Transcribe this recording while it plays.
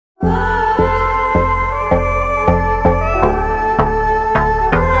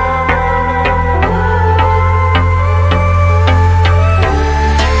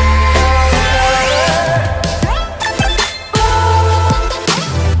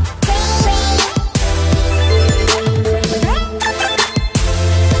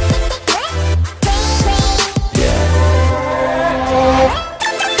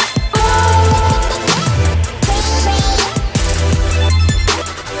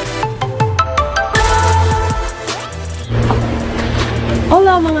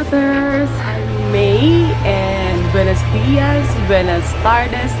mga ters! I'm May, and buenos dias, buenas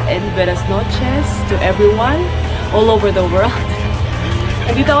tardes, and buenas noches to everyone all over the world.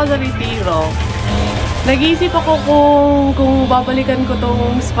 Nandito ako sa Retiro. Nag-iisip ako kung babalikan ko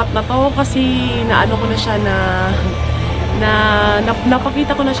tong spot na to kasi naano ko na siya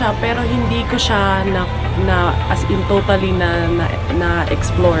napakita ko na siya pero hindi ko siya as in totally na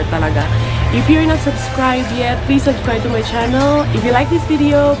explore talaga. If you're not subscribed yet, please subscribe to my channel. If you like this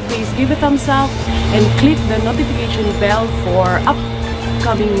video, please give a thumbs up and click the notification bell for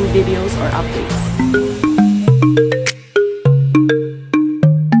upcoming videos or updates.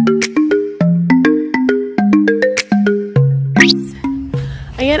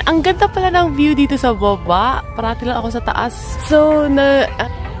 Ayan, ang ganda pala ng view dito sa baba. Parati lang ako sa taas. So,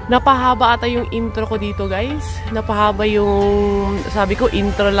 napahaba ata yung intro ko dito, guys. Napahaba yung, sabi ko,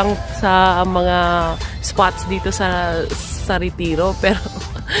 intro lang sa mga spots dito sa Retiro. Pero,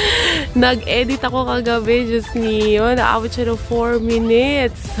 nag-edit ako kagabi, just niyo. Naabot siya ng 4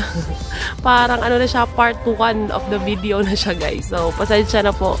 minutes. Parang ano na siya, part 1 of the video na siya, guys. So, pasensya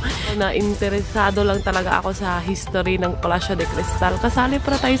na po. Na-interesado lang talaga ako sa history ng Palacio de Cristal. Kasali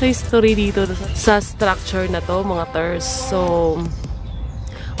para tayo sa history dito sa structure na to, mga ters. So,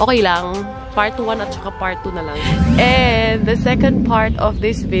 okay lang. Part 1 at saka part 2 na lang. And the second part of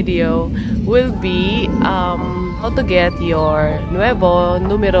this video will be how to get your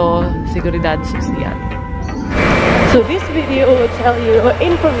NUMERO SEGURIDAD social. So this video will tell you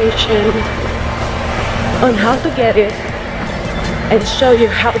information on how to get it and show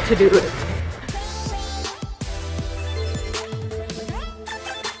you how to do it.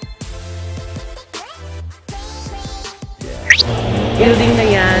 Building na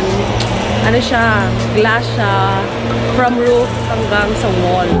yan, ano siya, glass siya, from roof hanggang sa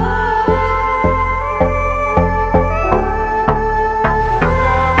wall.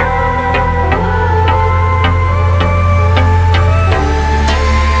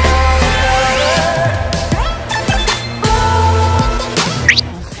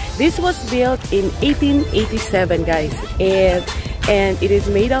 This was built in 1887, guys, and it is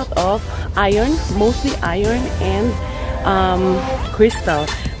made out of iron, mostly iron and crystal.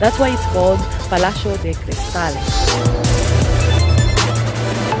 That's why it's called Palacio de Cristal.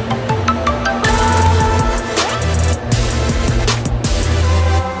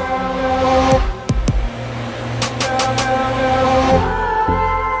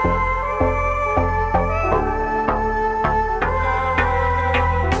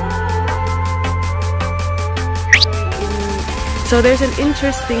 So there's an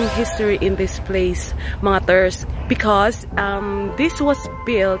interesting history in this place, mga ters, because this was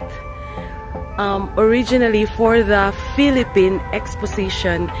built originally for the Philippine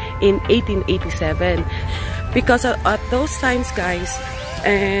Exposition in 1887. Because at those times, guys,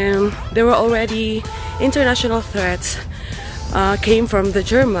 there were already international threats came from the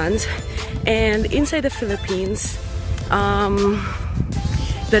Germans, and inside the Philippines,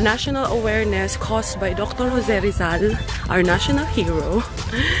 the national awareness caused by Dr. Jose Rizal, our national hero,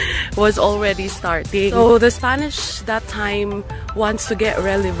 was already starting. So the Spanish that time wants to get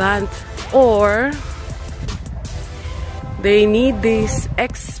relevant, or they need this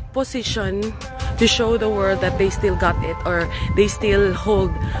exposition to show the world that they still got it, or they still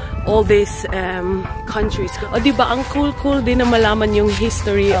hold all these countries. O diba, ang cool din na malaman yung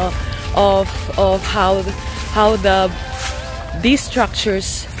history of how these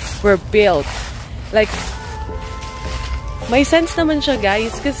structures were built. Like, may sense naman siya,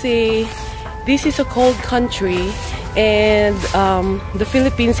 guys, kasi this is a cold country and the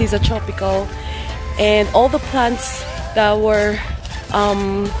Philippines is a tropical, and all the plants that were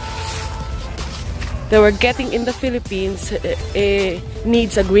getting in the Philippines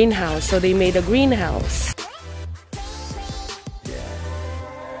needs a greenhouse, so they made a greenhouse.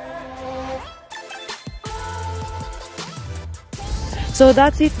 So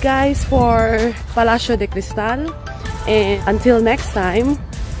that's it, guys, for Palacio de Cristal, and until next time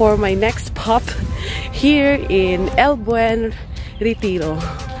for my next pop here in El Buen Retiro.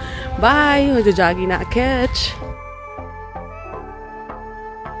 Bye! Magja-jogging na catch.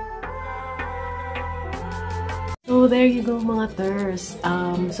 So there you go, mga ters.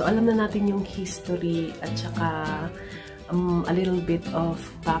 So alam na natin yung history at saka a little bit of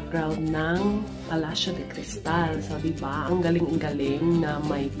background ng Palacio de Cristal. So, diba, ang galing-galing na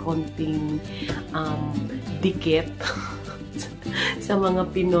may konting dikit sa mga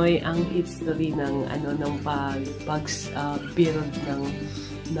Pinoy ang history ng pag-build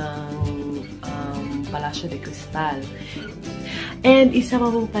ng Palacio de Cristal. And isa pa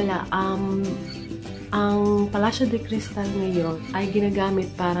pala, Ang Palacio de Cristal ngayon ay ginagamit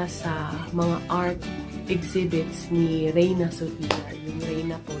para sa mga art exhibits ni Reina Sofia, yung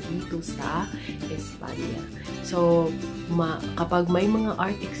Reina po dito sa Espanya. So, kapag may mga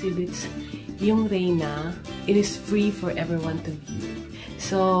art exhibits yung Reina, it is free for everyone to view.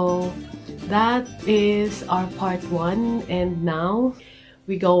 So, that is our part 1, and now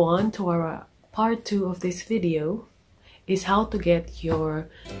we go on to our part 2 of this video. Is how to get your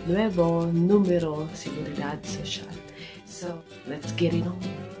NUMERO Seguridad Social. So, let's get it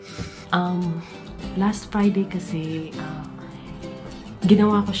on. Last Friday kasi,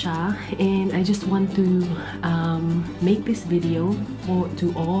 ginawa ko siya, and I just want to make this video to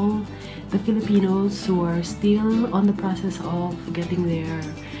all the Filipinos who are still on the process of getting their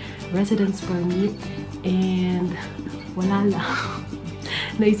residence permit, and wala lang.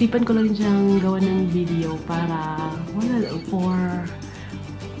 Naisipan ko lang siyang gawa ng video para for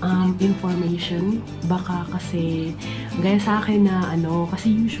information. Baka kasi gaya sa akin na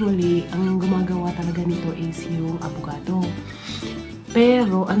kasi usually ang gumagawa talaga nito is yung abogado.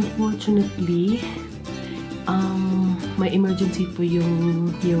 Pero unfortunately may emergency po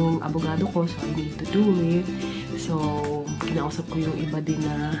yung abogado ko, so I need to do it. So kinausap ko yung iba din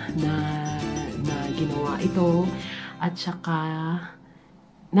na ginawa ito, at saka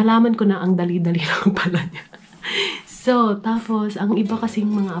nalaman ko na ang dali-dali lang pala niya. So, tapos, ang iba kasing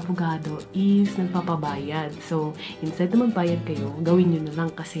mga abogado is nagpapabayad. So, instead na magbayad kayo, gawin nyo na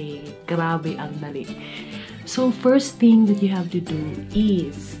lang kasi grabe ang dali. So, first thing that you have to do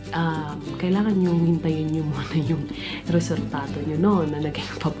is, kailangan nyo hintayin nyo muna yung resultato nyo na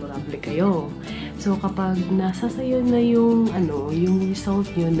naging favorable kayo. So, kapag nasa sayo na yung result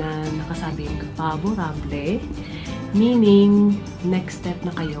nyo na nakasabing favorable, meaning, next step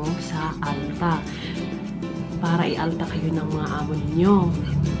na kayo sa alta. Para i-alta kayo ng mga amo ninyo.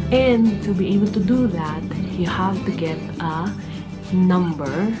 And to be able to do that, you have to get a number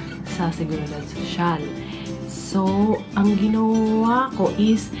sa Seguridad Social. So, ang ginawa ko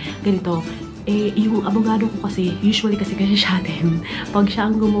is, ganito, yung abogado ko kasi, usually kasi siya din, pag siya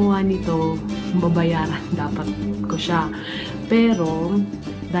ang gumawa nito, babayaran dapat ko siya. Pero,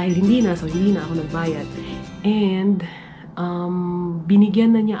 dahil hindi na, so hindi na ako nagbayad. And,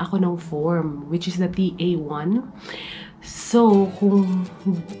 binigyan na niya ako ng form, which is the TA1. So,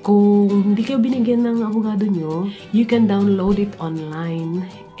 kung hindi kayo binigyan ng abogado nyo, you can download it online,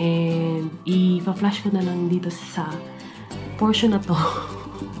 and i-flash ko na lang dito sa portion na to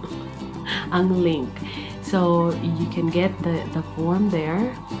ang link. So, you can get the form there,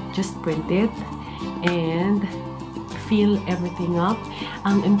 just print it, and fill everything up.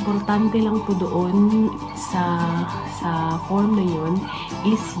 Ang importante lang po doon sa form na yun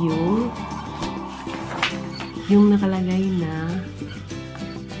is yung nakalagay na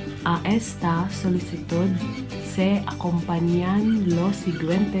esta solicitud se acompañan los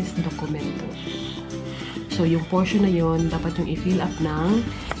siguientes documentos. So, yung portion na yun, dapat yung i-fill up ng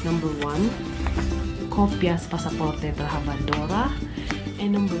number 1, copias pasaporte trabajadora.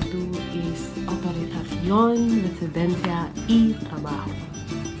 And number 2 is autorización, residencia, y trabajo.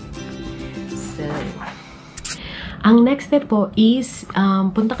 So, ang next step po is,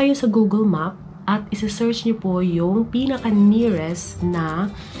 punta kayo sa Google Map at isa-search nyo po yung pinaka-nearest na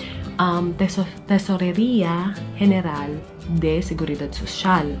Tesorería General de Seguridad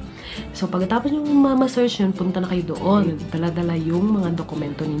Social. So, pagkatapos nyo ma-search yun, punta na kayo doon. Dala-dala yung mga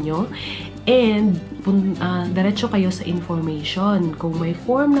dokumento ninyo. And, diretso kayo sa information. Kung may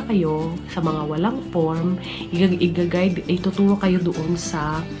form na kayo, sa mga walang form, i-guide, ituturo kayo doon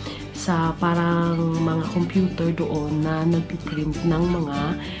sa parang mga computer doon na nagpiprint ng mga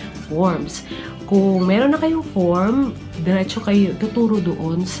forms. Kung meron na kayong form, diretso kayo tuturo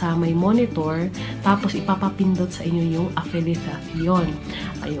doon sa may monitor, tapos ipapapindot sa inyo yung afilitasyon.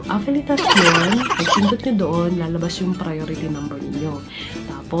 Yung afilitasyon, pag pindot nyo doon, lalabas yung priority number niyo.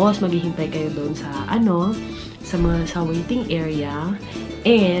 Tapos, maghihintay kayo doon sa sa waiting area,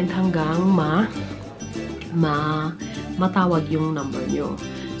 and hanggang matawag yung number nyo.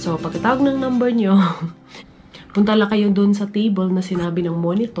 So, pagkatawag ng number nyo, punta lang kayo doon sa table na sinabi ng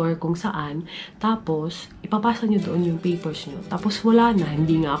monitor kung saan, tapos ipapasa nyo doon yung papers nyo. Tapos wala na,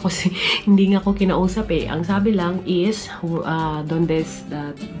 hindi nga ako kinausap eh. Ang sabi lang is doon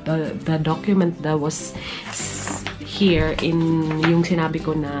the document that was here in yung sinabi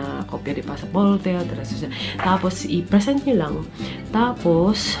ko na kopya de pasaporte, tapos i-present nyo lang.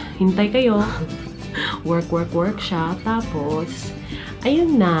 Tapos hintay kayo, work siya, tapos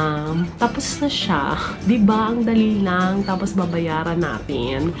ayun na, tapos na siya. Diba? Ang dali lang, tapos babayaran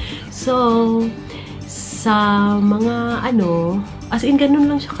natin. So, sa mga as in, ganun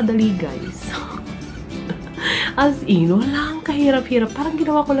lang siya kadali, guys. As in, walang kahirap-hirap. Parang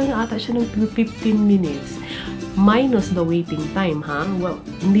ginawa ko lang ata siya ng 15 minutes. Minus the waiting time, ha? Well,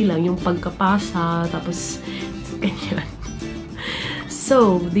 hindi lang yung pagkapasa, tapos ganyan.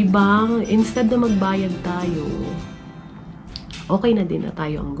 So, di ba, instead na magbayad tayo, okay na din na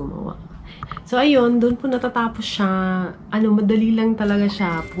tayo ang gumawa. So, ayun, doon po natatapos siya. Madali lang talaga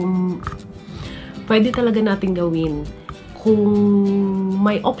siya. Kung pwede talaga natin gawin. Kung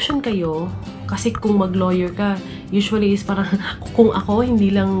may option kayo, kasi kung mag-lawyer ka, usually is parang, kung ako,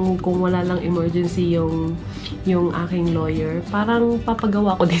 hindi lang, kung wala lang emergency yung aking lawyer, parang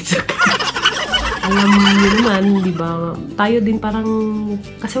papagawa ko din sa alam niyo naman, di ba? Tayo din parang,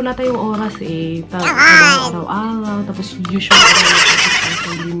 kasi wala tayong oras eh. Trabaho araw-araw, tapos usually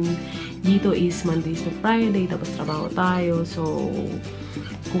dito is Mondays to Friday, tapos trabaho tayo. So,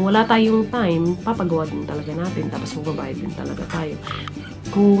 kung wala tayong time, papagawa din talaga natin, tapos magbabayad din talaga tayo.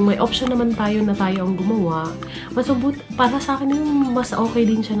 Kung may option naman tayo na tayo ang gumawa, para sa akin yung mas okay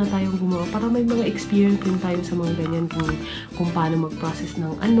din siya na tayo ang gumawa. Para may mga experience din tayo sa mga ganyan kung paano mag-process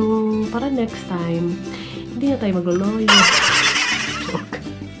ng para next time, hindi na tayo mag-lawyer.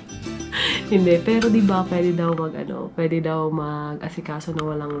 Hindi, pero di ba pwede daw mag-asikaso na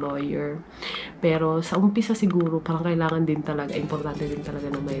walang lawyer. Pero sa umpisa siguro, parang kailangan din talaga, importante din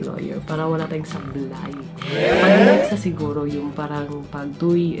talaga na may lawyer para wala tayong sablay. Pag siguro yung parang pag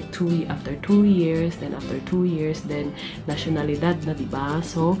after 2 years, then after 2 years, then nasyonalidad na, di ba?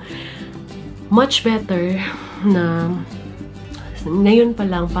 So, much better na ngayon pa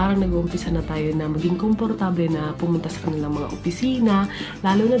lang, parang nag-uumpisa na tayo na maging komportable na pumunta sa kanilang mga opisina.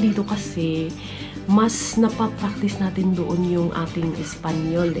 Lalo na dito kasi, mas napapractice natin doon yung ating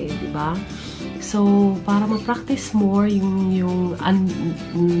Espanyol eh, di ba? So, para ma-practice more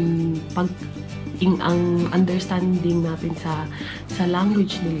ang understanding natin sa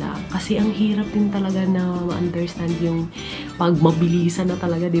language nila. Kasi ang hirap din talaga na ma-understand yung pag mabilisan na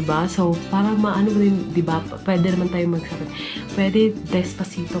talaga, di ba? So, para maano din, di ba? Pwede naman tayo magsabi. Pwede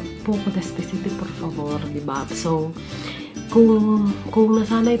despacito, poco despacito, por favor, di ba? So, kung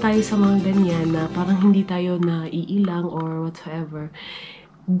nasanay tayo sa mga ganyan na parang hindi tayo naiilang or whatsoever,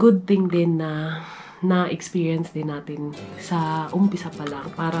 good thing din na experience din natin sa umpisa pa lang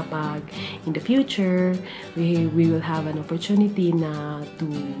para pag in the future we will have an opportunity na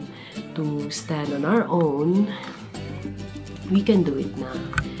to stand on our own, we can do it na.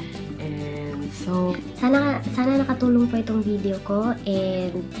 And so sana nakatulong po itong video ko,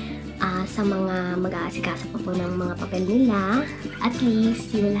 and sa mga mag-aasikaso pa po ng mga papel nila, at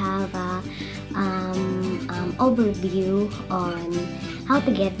least you will have a overview on how to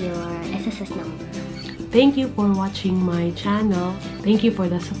get your SSS number. Thank you for watching my channel. Thank you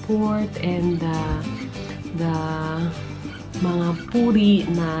for the support and the mga puri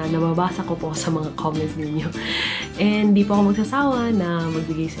na nababasa ko po sa mga comments ninyo. And di po ako magsasawa na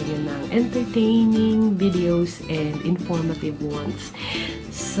magbigay sa inyo ng entertaining videos and informative ones.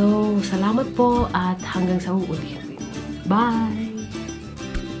 So, salamat po at hanggang sa uulitin. Bye!